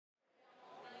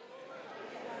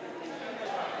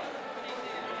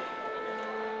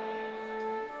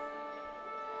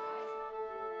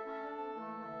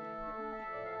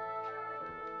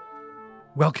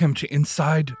Welcome to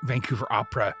Inside Vancouver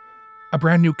Opera, a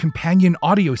brand new companion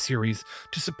audio series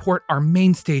to support our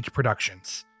main stage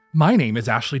productions. My name is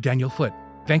Ashley Daniel Foote,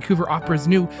 Vancouver Opera's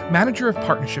new Manager of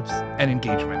Partnerships and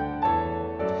Engagement.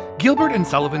 Gilbert and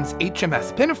Sullivan's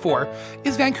HMS Pinafore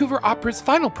is Vancouver Opera's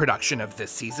final production of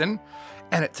this season,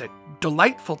 and it's a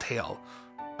delightful tale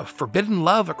of forbidden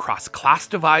love across class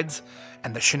divides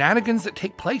and the shenanigans that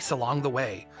take place along the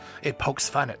way. It pokes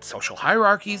fun at social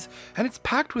hierarchies, and it's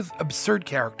packed with absurd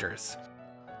characters.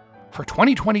 For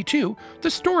 2022, the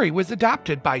story was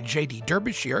adapted by J.D.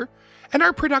 Derbyshire, and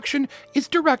our production is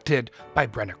directed by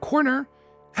Brenna Corner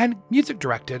and music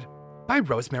directed by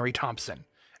Rosemary Thompson,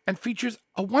 and features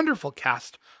a wonderful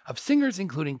cast of singers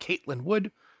including Caitlin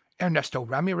Wood, Ernesto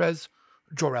Ramirez,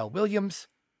 Jorel Williams,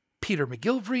 Peter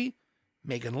McGilvray,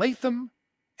 Megan Latham,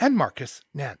 and Marcus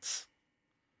Nance.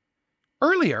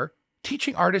 Earlier,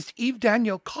 teaching artist Eve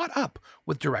Daniel caught up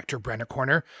with director Brenna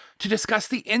Corner to discuss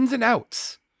the ins and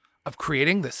outs of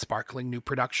creating this sparkling new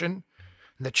production,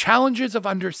 and the challenges of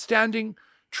understanding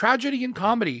tragedy and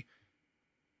comedy,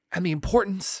 and the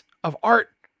importance of art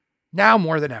now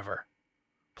more than ever.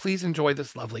 Please enjoy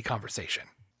this lovely conversation.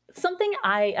 Something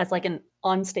I, as like an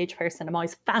on-stage person, I'm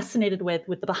always fascinated with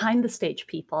the behind-the-stage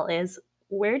people is,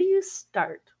 where do you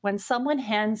start? When someone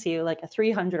hands you like a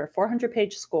 300 or 400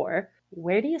 page score,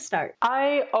 where do you start?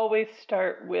 I always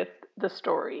start with the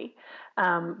story.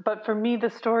 But for me, the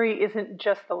story isn't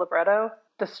just the libretto.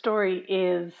 The story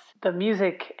is the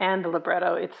music and the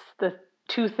libretto. It's the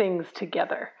two things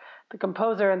together. The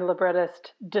composer and the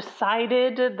librettist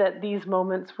decided that these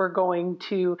moments were going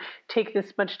to take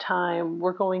this much time.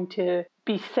 We're going to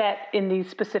be set in these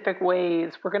specific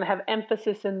ways. We're going to have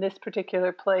emphasis in this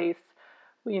particular place.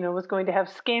 Was going to have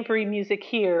scampery music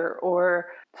here or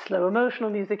slow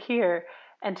emotional music here.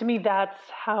 And to me, that's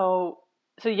how,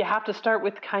 so you have to start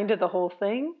with kind of the whole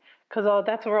thing, because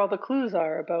that's where all the clues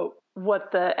are about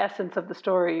what the essence of the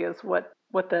story is, what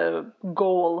the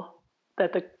goal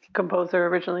that the composer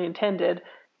originally intended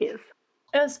is.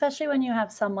 Especially when you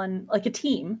have someone like a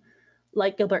team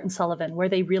like Gilbert and Sullivan, where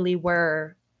they really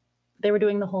were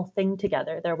doing the whole thing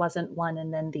together. There wasn't one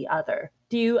and then the other.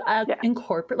 Do you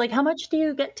incorporate, like, how much do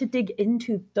you get to dig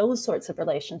into those sorts of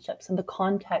relationships in the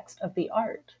context of the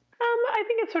art? I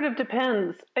think it sort of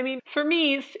depends. I mean, for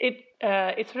me,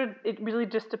 it really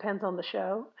just depends on the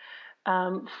show.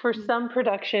 For some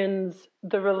productions,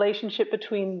 the relationship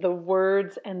between the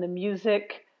words and the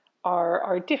music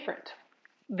are different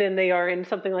than they are in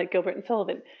something like Gilbert and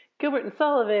Sullivan. Gilbert and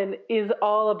Sullivan is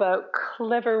all about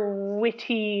clever,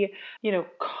 witty,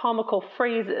 comical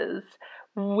phrases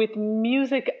with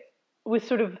music, with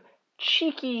sort of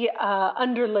cheeky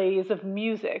underlays of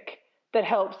music that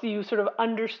helps you sort of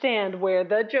understand where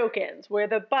the joke ends, where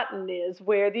the button is,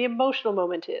 where the emotional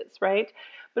moment is, right?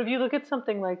 But if you look at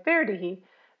something like Verdi,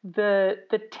 the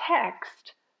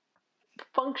text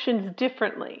functions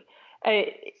differently.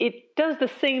 It does the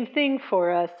same thing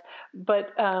for us, but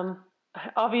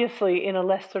obviously in a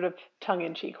less sort of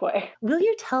tongue-in-cheek way. Will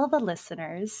you tell the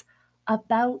listeners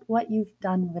about what you've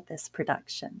done with this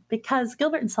production? Because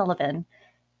Gilbert and Sullivan,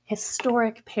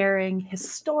 historic pairing,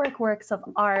 historic works of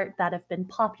art that have been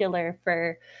popular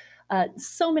for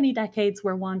so many decades.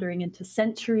 We're wandering into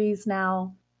centuries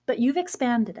now, but you've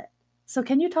expanded it. So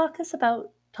can you talk to us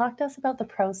about the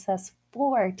process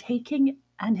for taking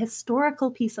an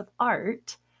historical piece of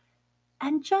art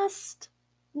and just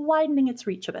widening its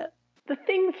reach a bit? The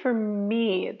thing for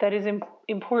me that is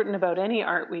important about any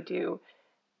art we do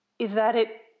is that it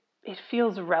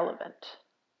feels relevant,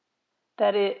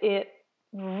 that it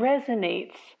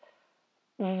resonates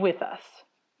with us,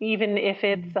 even if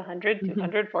it's 100,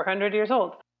 200, 400 years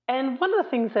old. And one of the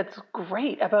things that's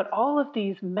great about all of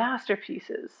these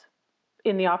masterpieces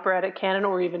in the operatic canon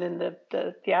or even in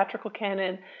the theatrical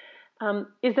canon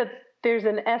is that there's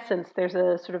an essence, there's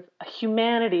a sort of a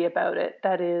humanity about it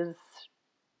that is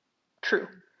true.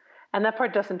 And that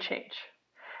part doesn't change.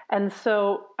 And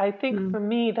so I think for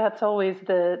me, that's always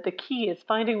the key, is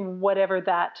finding whatever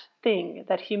that thing,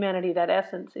 that humanity, that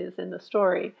essence is in the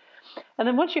story. And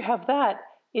then once you have that,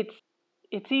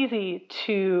 it's easy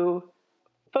to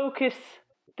focus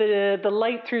the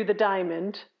light through the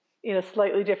diamond in a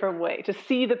slightly different way, to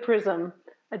see the prism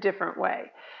a different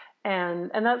way. And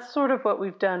that's sort of what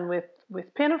we've done with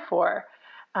Pinafore.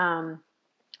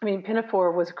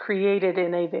 Pinafore was created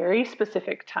in a very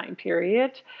specific time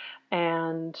period.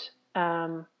 And,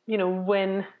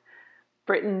 when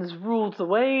Britons ruled the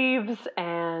waves,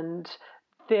 and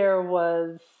there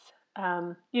was,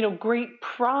 great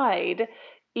pride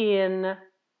in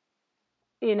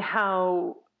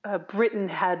how Britain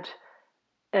had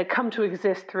come to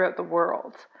exist throughout the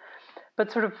world.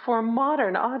 But sort of for a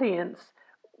modern audience,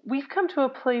 we've come to a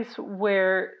place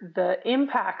where the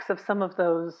impacts of some of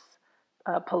those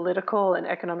political and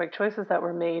economic choices that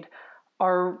were made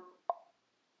are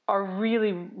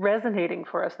really resonating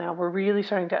for us now. We're really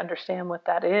starting to understand what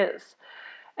that is.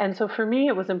 And so for me,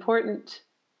 it was important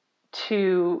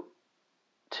to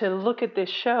look at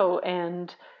this show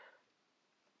and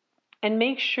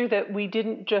make sure that we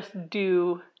didn't just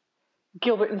do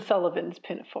Gilbert and Sullivan's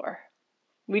Pinafore.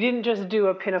 We didn't just do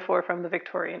a Pinafore from the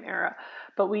Victorian era,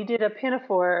 but we did a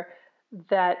Pinafore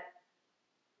that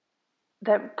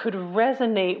could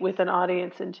resonate with an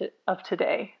audience of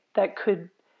today, that could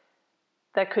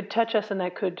touch us and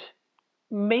that could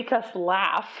make us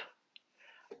laugh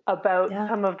about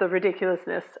some of the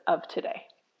ridiculousness of today.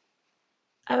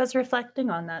 I was reflecting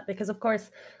on that because, of course,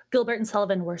 Gilbert and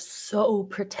Sullivan were so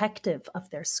protective of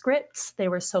their scripts. They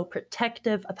were so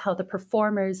protective of how the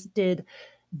performers did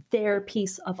their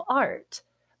piece of art.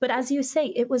 But as you say,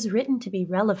 it was written to be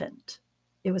relevant.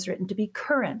 It was written to be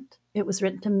current. It was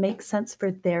written to make sense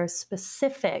for their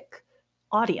specific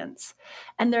audience.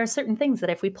 And there are certain things that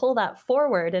if we pull that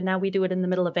forward and now we do it in the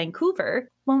middle of Vancouver,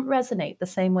 won't resonate the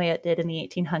same way it did in the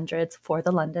 1800s for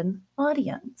the London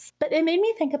audience. But it made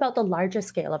me think about the larger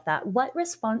scale of that. What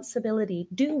responsibility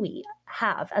do we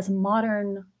have as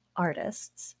modern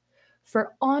artists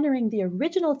for honoring the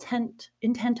original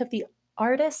intent of the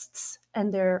artists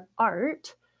and their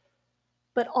art,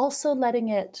 but also letting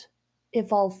it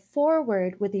evolve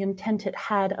forward with the intent it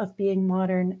had of being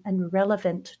modern and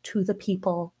relevant to the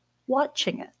people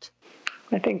watching it?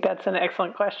 I think that's an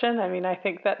excellent question. I mean, I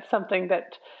think that's something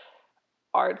that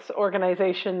arts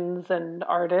organizations and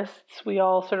artists, we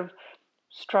all sort of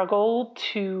struggle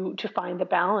to find the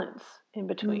balance in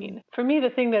between. For me, the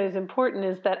thing that is important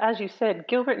is that, as you said,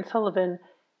 Gilbert and Sullivan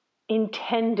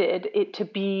intended it to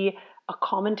be a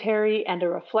commentary and a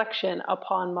reflection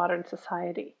upon modern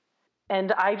society.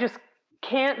 And I just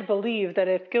can't believe that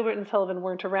if Gilbert and Sullivan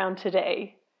weren't around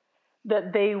today,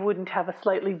 that they wouldn't have a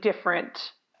slightly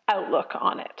different outlook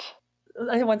on it.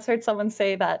 I once heard someone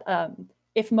say that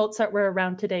if Mozart were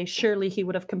around today, surely he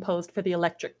would have composed for the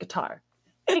electric guitar.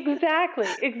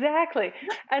 Exactly.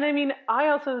 And I mean, I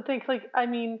also think,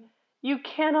 you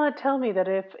cannot tell me that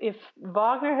if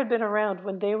Wagner had been around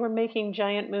when they were making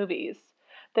giant movies,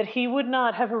 that he would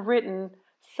not have written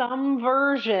some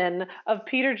version of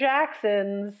Peter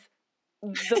Jackson's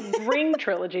The Ring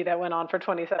trilogy that went on for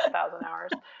 27,000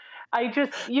 hours. I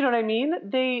just, you know what I mean?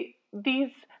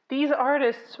 These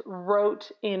artists wrote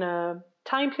in a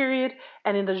time period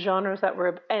and in the genres that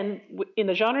were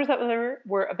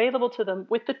available to them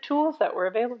with the tools that were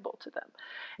available to them.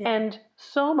 Yeah. And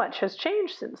so much has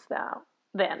changed since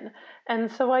then. And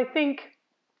so I think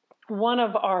one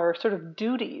of our sort of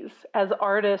duties as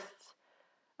artists,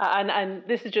 and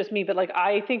this is just me, but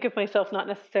I think of myself not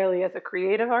necessarily as a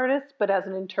creative artist, but as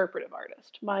an interpretive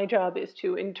artist. My job is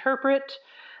to interpret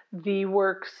the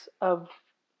works of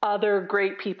other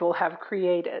great people have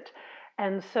created.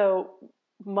 And so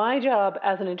my job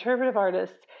as an interpretive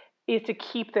artist is to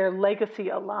keep their legacy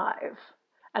alive.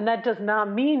 And that does not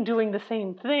mean doing the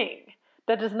same thing.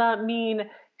 That does not mean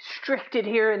strict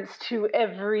adherence to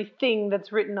everything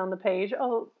that's written on the page.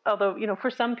 Although,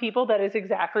 for some people, that is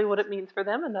exactly what it means for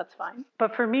them, and that's fine.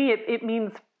 But for me, it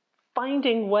means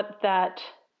finding what that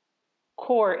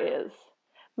core is,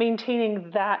 maintaining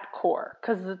that core.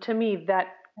 Because to me, that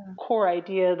core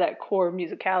idea, that core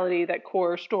musicality, that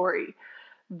core story,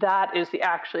 that is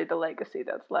actually the legacy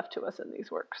that's left to us in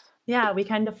these works. Yeah, we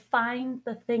kind of find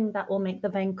the thing that will make the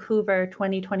Vancouver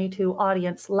 2022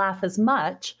 audience laugh as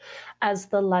much as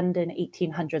the London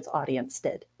 1800s audience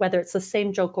did. Whether it's the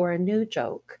same joke or a new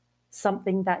joke,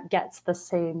 something that gets the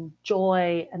same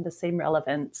joy and the same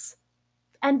relevance.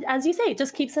 And as you say, it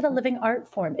just keeps it a living art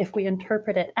form if we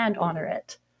interpret it and honor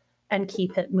it and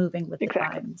keep it moving with the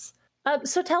times.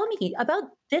 So tell me about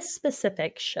this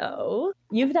specific show.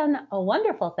 You've done a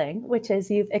wonderful thing, which is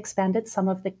you've expanded some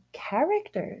of the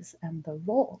characters and the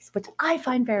roles, which I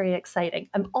find very exciting.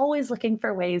 I'm always looking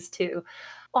for ways to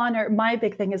honor. My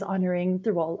big thing is honoring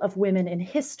the role of women in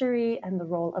history and the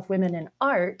role of women in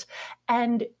art.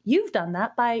 And you've done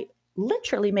that by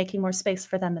literally making more space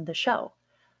for them in the show.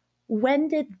 When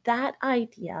did that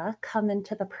idea come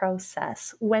into the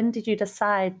process? When did you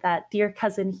decide that Dear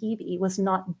Cousin Hebe was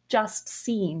not just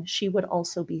seen, she would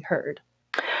also be heard?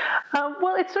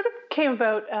 Well, it sort of came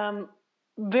about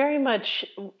very much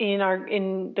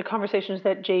in the conversations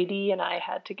that JD and I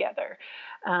had together.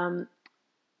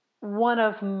 One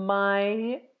of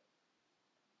my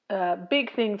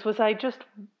big things was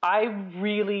I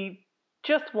really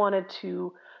just wanted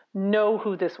to know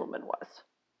who this woman was.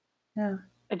 Yeah.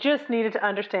 I just needed to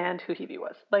understand who Hebe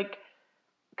was. Like,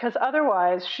 because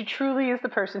otherwise, she truly is the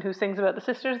person who sings about the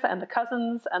sisters and the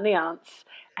cousins and the aunts,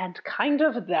 and kind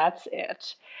of that's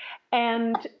it.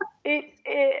 And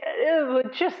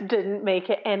it just didn't make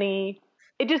it any.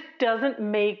 It just doesn't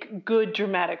make good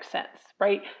dramatic sense,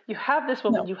 right? You have this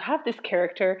woman, No. you have this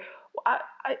character.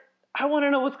 I want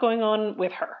to know what's going on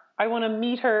with her. I want to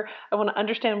meet her. I want to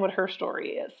understand what her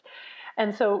story is.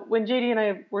 And so when JD and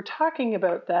I were talking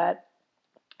about that,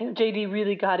 JD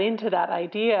really got into that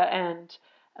idea and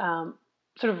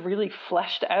sort of really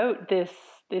fleshed out this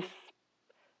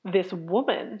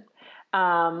woman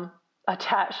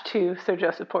attached to Sir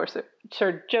Joseph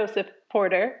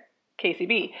Porter,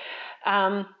 KCB.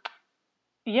 So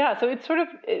it's sort of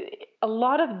a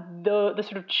lot of the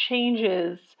sort of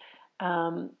changes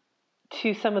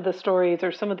to some of the stories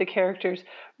or some of the characters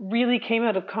really came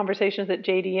out of conversations that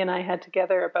JD and I had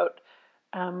together about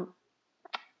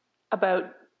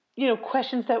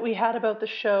questions that we had about the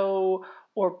show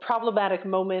or problematic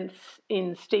moments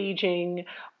in staging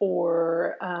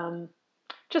or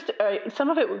just some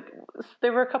of it.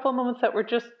 There were a couple of moments that were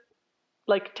just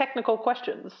like technical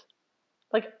questions,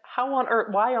 like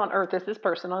why on earth is this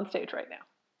person on stage right now?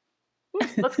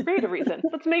 Let's create a reason.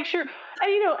 Let's make sure.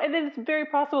 And then it's very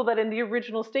possible that in the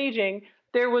original staging,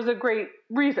 there was a great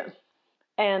reason.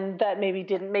 And that maybe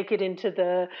didn't make it into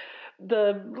the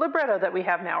libretto that we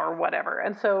have now or whatever.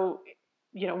 And so,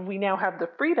 we now have the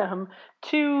freedom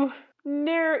to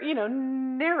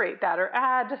narrate that or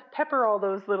pepper all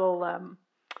those little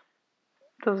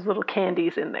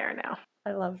candies in there now.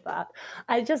 I love that.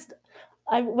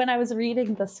 When I was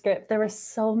reading the script, there were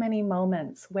so many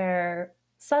moments where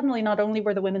suddenly not only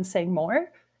were the women saying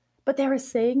more, but they were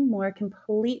saying more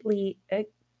completely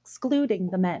excluding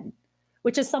the men,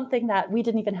 which is something that we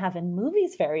didn't even have in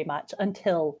movies very much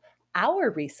until our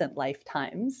recent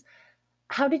lifetimes.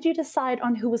 How did you decide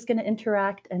on who was going to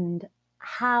interact, and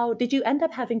how did you end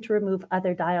up having to remove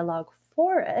other dialogue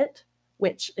for it,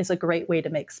 which is a great way to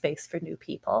make space for new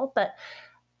people? But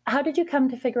how did you come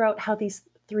to figure out how these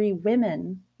three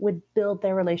women would build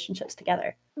their relationships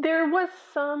together? There was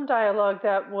some dialogue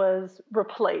that was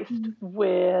replaced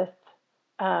with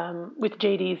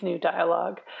JD's new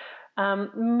dialogue. A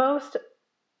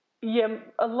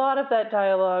lot of that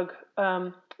dialogue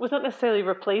was not necessarily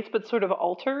replaced, but sort of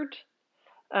altered,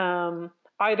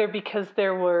 either because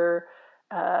there were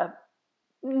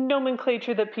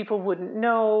nomenclature that people wouldn't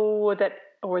know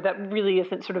or that really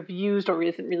isn't sort of used or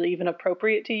isn't really even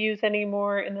appropriate to use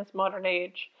anymore in this modern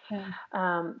age. Yeah.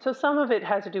 So some of it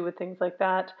has to do with things like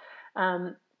that.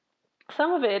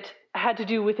 Some of it had to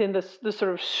do within the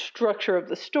sort of structure of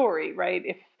the story,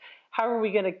 right? How are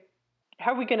we going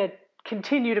to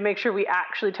continue to make sure we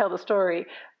actually tell the story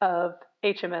of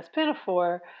HMS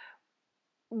Pinafore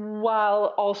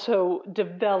while also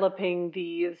developing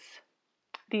these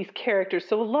characters?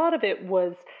 So a lot of it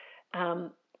was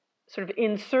sort of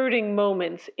inserting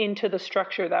moments into the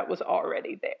structure that was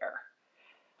already there.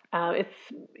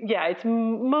 It's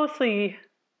mostly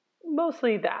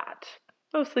that.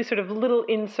 Mostly sort of little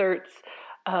inserts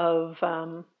of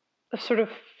sort of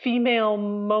female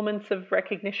moments of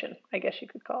recognition, I guess you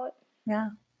could call it. Yeah.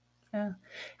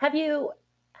 Have you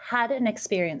had an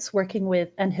experience working with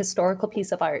an historical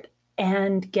piece of art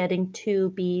and getting to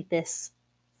be this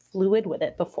fluid with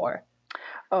it before?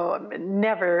 Oh,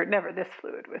 never this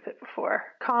fluid with it before.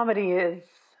 Comedy is,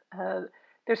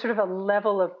 there's sort of a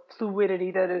level of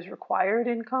fluidity that is required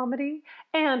in comedy,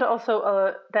 and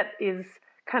also that is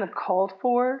kind of called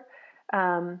for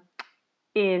in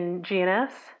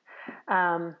GNS.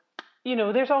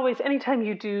 There's always, anytime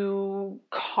you do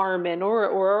Carmen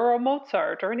or a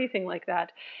Mozart or anything like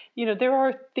that, there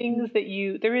are things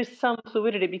there is some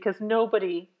fluidity because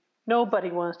nobody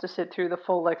wants to sit through the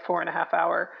full 4.5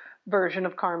 hour version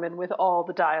of Carmen with all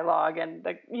the dialogue and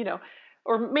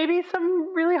or maybe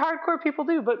some really hardcore people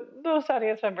do, but most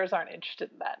audience members aren't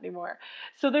interested in that anymore.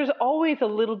 So there's always a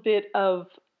little bit of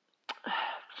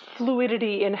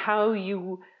fluidity in how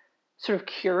you sort of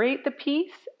curate the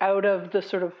piece out of the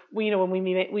sort of, when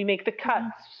we make the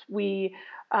cuts, we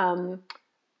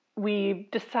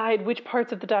decide which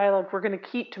parts of the dialogue we're going to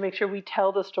keep to make sure we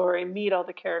tell the story, meet all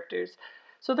the characters.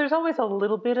 So there's always a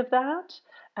little bit of that.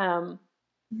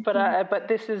 But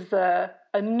this is a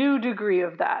new degree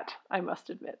of that, I must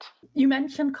admit. You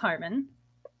mentioned Carmen,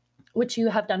 which you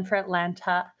have done for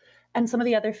Atlanta, and some of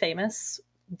the other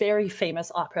very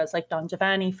famous operas like Don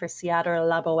Giovanni for Seattle,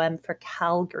 La Boheme for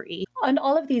Calgary. And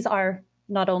all of these are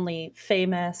not only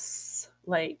famous,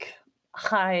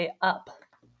 high up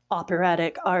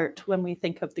operatic art when we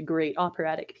think of the great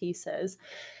operatic pieces,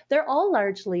 they're all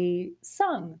largely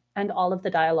sung, and all of the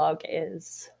dialogue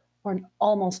is, or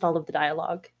almost all of the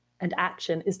dialogue and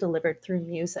action is delivered through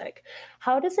music.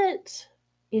 How does it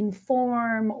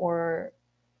inform or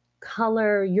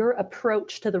color your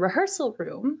approach to the rehearsal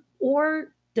room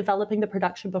or developing the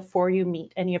production before you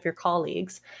meet any of your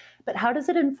colleagues? But how does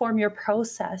it inform your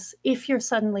process if you're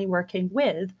suddenly working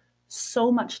with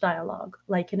so much dialogue,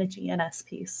 like in a GNS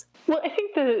piece? Well, I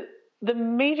think the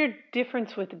major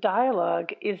difference with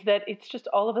dialogue is that it's just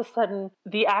all of a sudden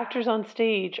the actors on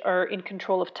stage are in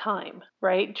control of time,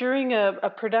 right? During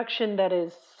a production that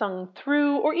is sung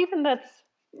through, or even that's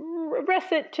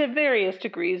recit to various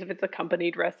degrees, if it's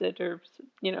accompanied recit or,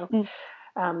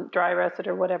 dry recit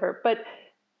or whatever. But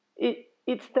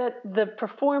it's that the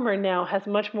performer now has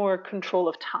much more control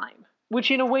of time, which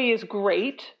in a way is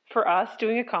great for us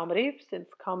doing a comedy, since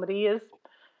comedy is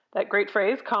that great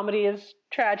phrase, comedy is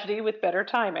tragedy with better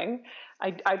timing.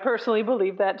 I personally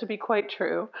believe that to be quite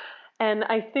true. And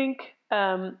I think,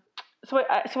 so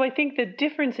I think the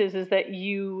difference is that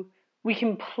we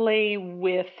can play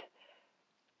with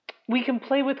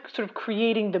sort of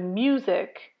creating the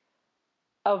music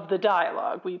of the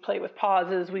dialogue. We play with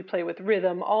pauses, we play with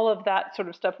rhythm, all of that sort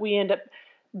of stuff we end up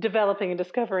developing and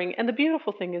discovering. And the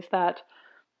beautiful thing is that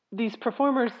these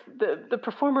performers, the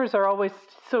performers are always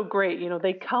so great.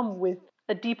 They come with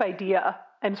a deep idea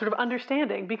and sort of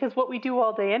understanding, because what we do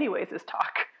all day anyways is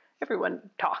talk. Everyone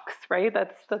talks, right?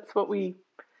 That's what we,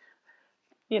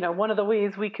 one of the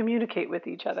ways we communicate with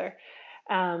each other.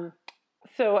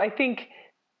 So I think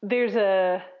there's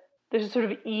a sort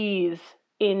of ease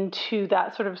into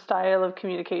that sort of style of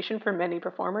communication for many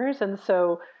performers. And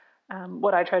so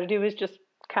what I try to do is just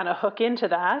kind of hook into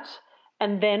that.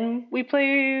 And then we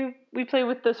play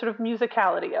with the sort of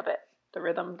musicality of it, the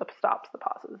rhythm, the stops, the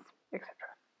pauses, etc.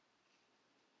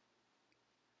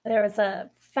 There was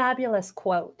a fabulous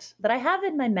quote that I have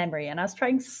in my memory, and I was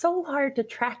trying so hard to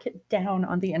track it down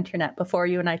on the internet before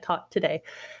you and I talked today.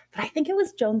 But I think it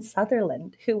was Joan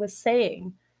Sutherland who was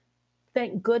saying,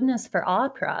 thank goodness for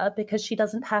opera, because she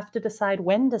doesn't have to decide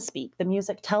when to speak. The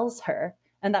music tells her,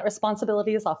 and that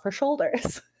responsibility is off her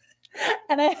shoulders.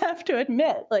 And I have to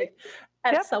admit,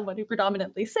 as someone who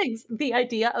predominantly sings, the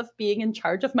idea of being in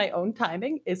charge of my own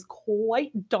timing is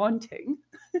quite daunting.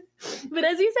 But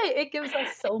as you say, it gives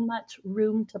us so much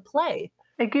room to play.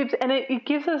 It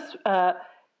gives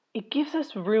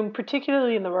us room,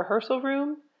 particularly in the rehearsal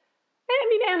room.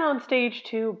 And on stage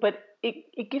too, but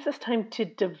it gives us time to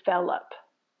develop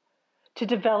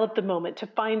the moment, to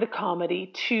find the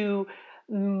comedy, to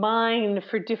mine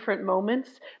for different moments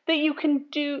that you can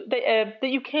do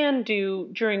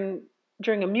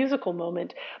during a musical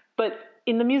moment. But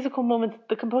in the musical moments,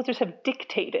 the composers have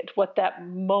dictated what that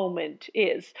moment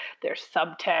is. There's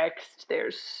subtext,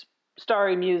 there's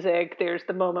starry music, there's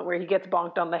the moment where he gets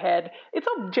bonked on the head. It's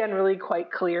all generally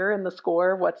quite clear in the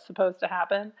score what's supposed to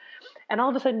happen. And all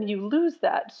of a sudden you lose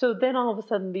that. So then all of a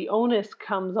sudden the onus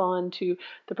comes on to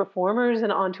the performers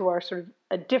and onto our sort of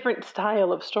a different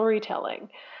style of storytelling.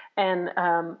 And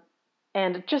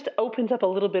it just opens up a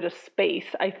little bit of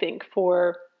space, I think,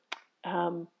 for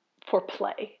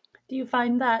play. Do you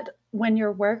find that when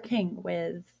you're working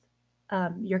with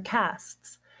your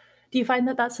casts, do you find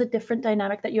that that's a different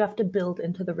dynamic that you have to build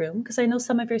into the room? Because I know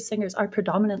some of your singers are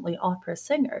predominantly opera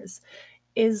singers.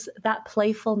 Is that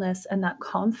playfulness and that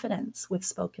confidence with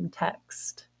spoken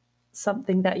text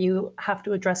something that you have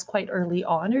to address quite early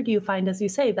on? Or do you find, as you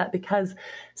say, that because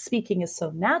speaking is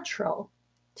so natural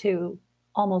to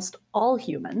almost all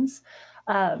humans,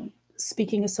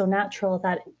 speaking is so natural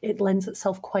that it lends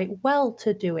itself quite well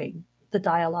to doing the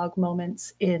dialogue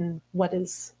moments in what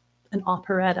is an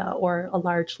operetta or a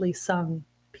largely sung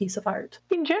piece of art?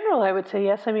 In general, I would say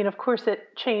yes. I mean, of course,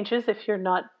 it changes if you're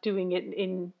not doing it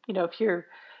if you're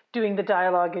doing the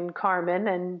dialogue in Carmen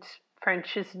and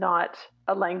French is not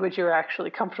a language you're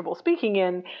actually comfortable speaking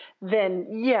in, then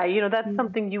that's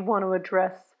something you want to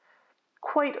address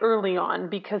quite early on,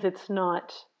 because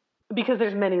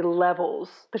there's many levels.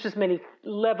 There's just many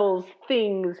levels,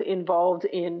 things involved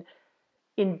in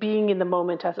being in the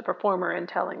moment as a performer and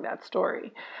telling that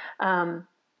story.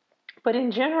 But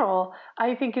in general,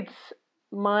 I think it's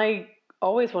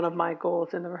always one of my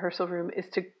goals in the rehearsal room is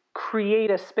to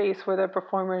create a space where the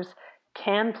performers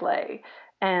can play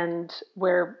and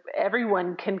where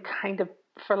everyone can kind of,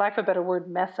 for lack of a better word,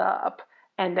 mess up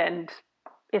and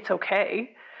it's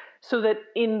okay. So that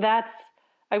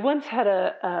I once had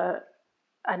an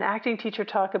acting teacher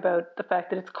talk about the fact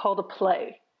that it's called a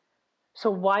play. So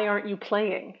why aren't you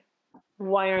playing?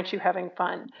 Why aren't you having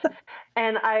fun?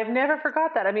 And I've never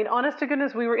forgot that. I mean, honest to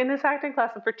goodness, we were in this acting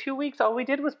class, and for 2 weeks, all we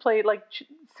did was play like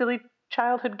silly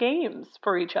childhood games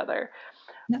for each other.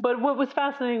 Yeah. But what was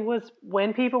fascinating was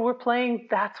when people were playing,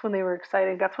 that's when they were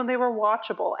exciting. That's when they were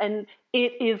watchable. And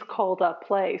it is called up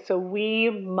play. So we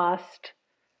must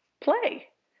play.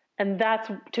 And that's,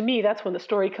 to me, that's when the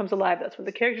story comes alive. That's when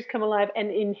the characters come alive.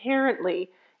 And inherently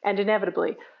and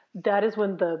inevitably, that is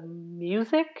when the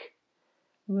music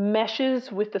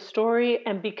meshes with the story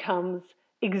and becomes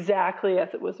exactly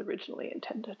as it was originally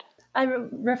intended. I'm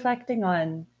reflecting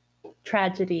on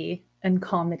tragedy and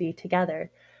comedy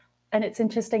together. And it's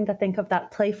interesting to think of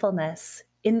that playfulness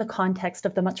in the context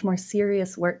of the much more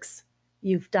serious works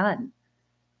you've done.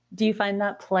 Do you find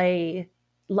that play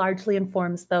largely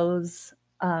informs those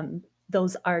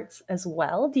arts as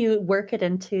well? Do you work it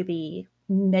into the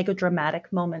mega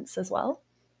dramatic moments as well?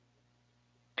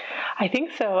 I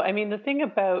think so. I mean, the thing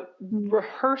about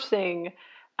rehearsing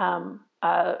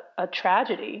a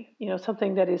tragedy,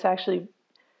 something that is actually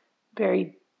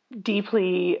very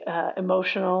deeply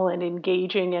emotional and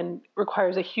engaging and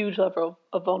requires a huge level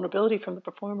of vulnerability from the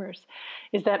performers,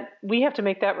 is that we have to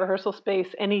make that rehearsal space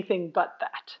anything but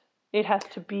that. It has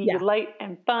to be light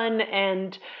and fun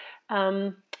and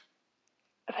not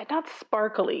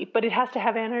sparkly, but it has to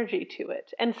have energy to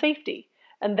it and safety.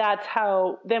 And that's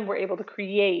how then we're able to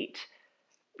create,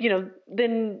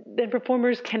 then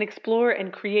performers can explore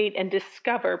and create and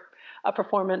discover a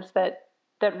performance that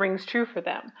rings true for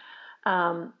them.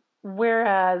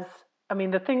 Whereas, I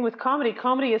mean, the thing with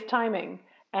comedy is timing,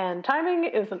 and timing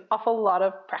is an awful lot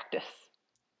of practice.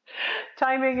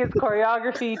 Timing is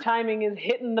choreography, timing is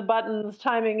hitting the buttons,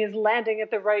 timing is landing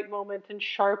at the right moment and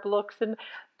sharp looks, and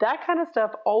that kind of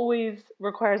stuff always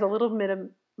requires a little bit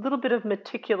of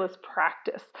meticulous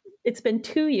practice. It's been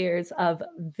 2 years of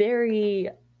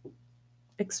very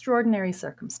extraordinary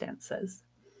circumstances.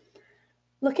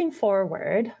 Looking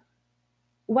forward,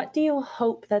 what do you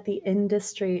hope that the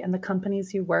industry and the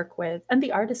companies you work with and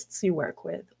the artists you work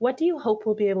with, what do you hope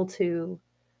will be able to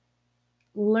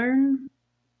learn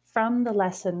from the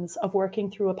lessons of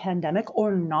working through a pandemic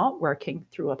or not working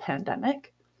through a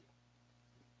pandemic?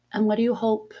 And what do you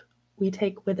hope we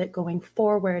take with it going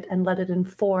forward and let it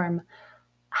inform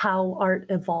how art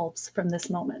evolves from this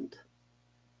moment?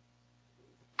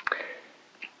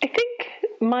 I think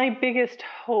my biggest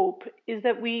hope is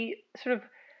that we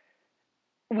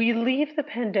leave the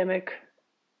pandemic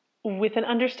with an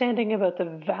understanding about the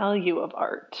value of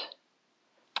art.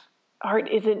 Art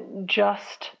isn't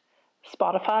just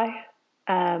Spotify,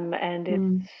 and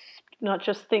it's not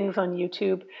just things on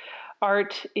YouTube.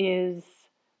 Art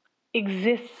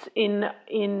exists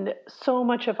in so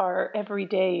much of our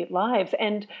everyday lives,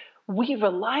 and we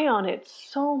rely on it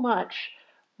so much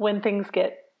when things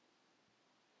get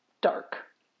dark.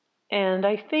 And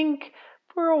I think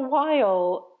for a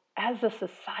while, as a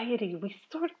society, we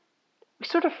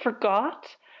sort of forgot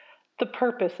the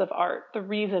purpose of art, the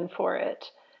reason for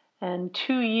it. And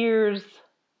 2 years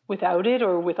without it,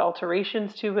 or with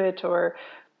alterations to it, or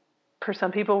for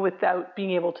some people without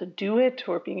being able to do it,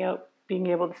 or being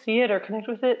able to see it or connect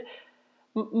with it,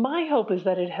 my hope is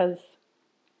that it has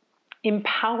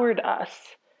empowered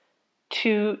us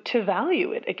to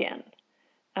value it again,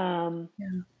 and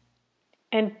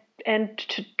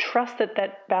to trust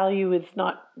that value is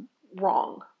not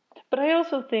wrong. But I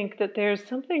also think that there's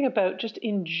something about, just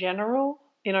in general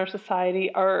in our society,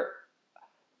 our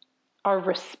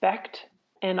respect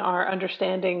and our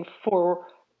understanding for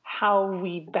how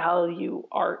we value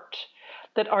art.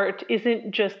 That art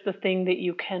isn't just the thing that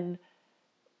you can,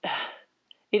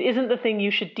 it isn't the thing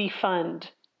you should defund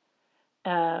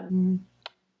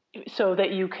so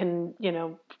that you can,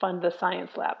 fund the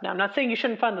science lab. Now, I'm not saying you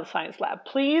shouldn't fund the science lab.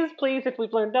 Please, if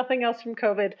we've learned nothing else from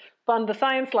COVID, fund the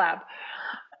science lab.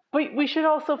 But we should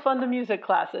also fund the music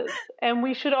classes, and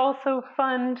we should also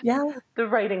fund the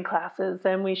writing classes,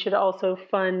 and we should also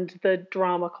fund the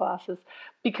drama classes,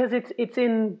 because it's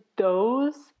in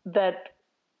those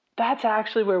that's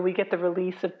actually where we get the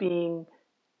release of being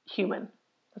human.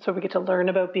 That's where we get to learn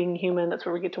about being human. That's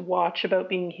where we get to watch about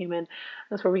being human.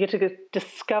 That's where we get to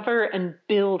discover and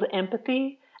build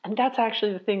empathy. And that's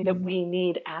actually the thing that we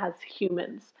need as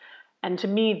humans. And to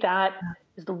me, that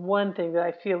is the one thing that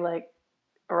I feel like,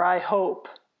 or I hope,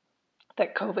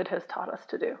 that COVID has taught us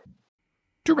to do.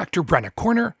 Director Brenna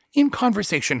Corner in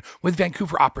conversation with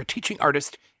Vancouver Opera teaching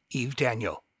artist Eve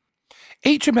Daniel.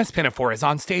 HMS Pinafore is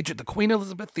on stage at the Queen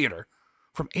Elizabeth Theatre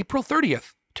from April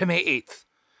 30th to May 8th.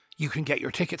 You can get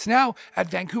your tickets now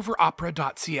at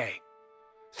vancouveropera.ca.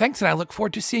 Thanks, and I look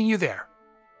forward to seeing you there.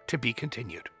 To be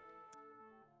continued.